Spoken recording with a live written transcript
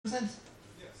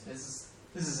Yes.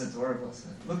 This is adorable.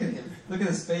 Look at him. Look at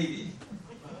this baby.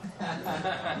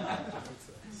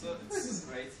 So This is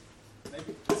great.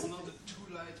 maybe it's not a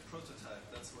too light prototype.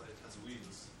 That's why it has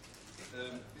wheels.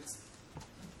 It's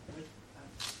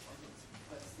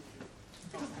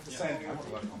have to say anything. I want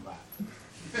to work on that.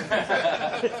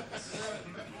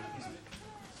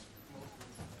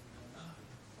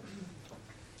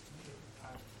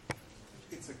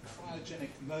 It's a cryogenic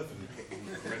Mervyn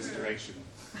restoration.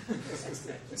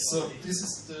 So this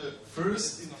is the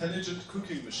first intelligent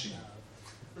cooking machine.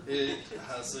 It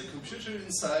has a computer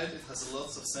inside, it has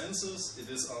lots of sensors, it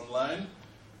is online,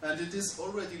 and it is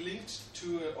already linked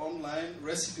to an online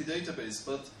recipe database,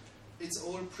 but it's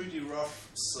all pretty rough.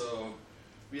 So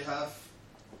we have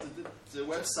the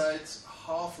website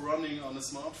half running on a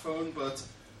smartphone, but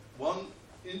one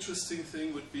interesting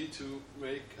thing would be to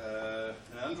make an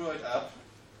Android app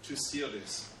to steer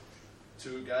this,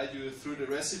 to guide you through the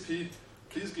recipe.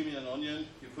 Please give me an onion,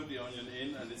 you put the onion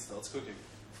in and it starts cooking.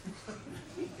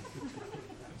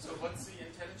 So what's the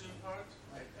intelligent part?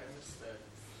 I missed that.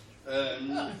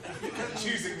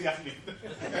 Choosing the onion.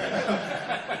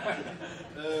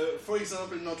 For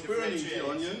example, not burning the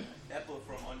onion. Apple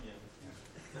from onion.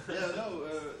 Yeah, no,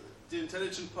 the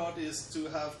intelligent part is to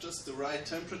have just the right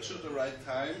temperature, the right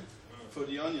time for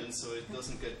the onion so it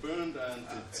doesn't get burned and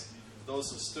it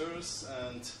also stirs.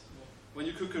 And when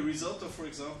you cook a risotto, for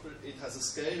example, it has a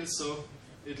scale, so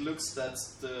it looks that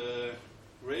the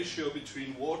ratio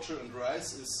between water and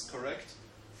rice is correct,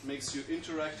 makes you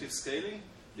interactive scaling.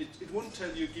 It won't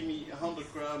tell you give me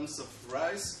 100 grams of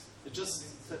rice, it just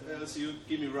tells you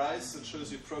give me rice and shows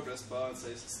you progress bar and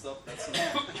says stop, that's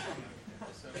enough.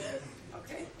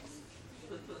 Okay.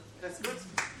 That's good.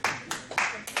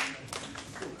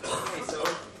 Okay, so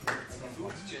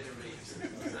food generator.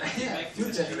 Yeah,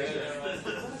 food generator.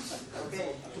 Okay.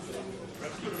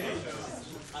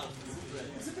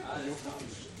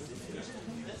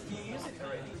 You use it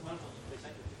already?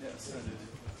 Yes, I did.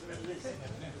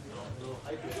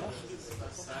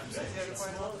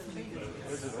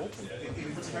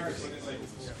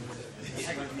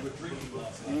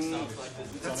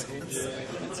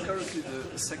 It's currently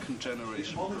the second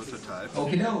generation prototype.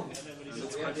 Okay, no. And So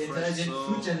it's we have quite the fresh, intelligent so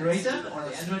food generator, or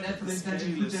the Android app for the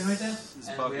intelligent food generator,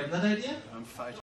 and we have another idea. I'm fighting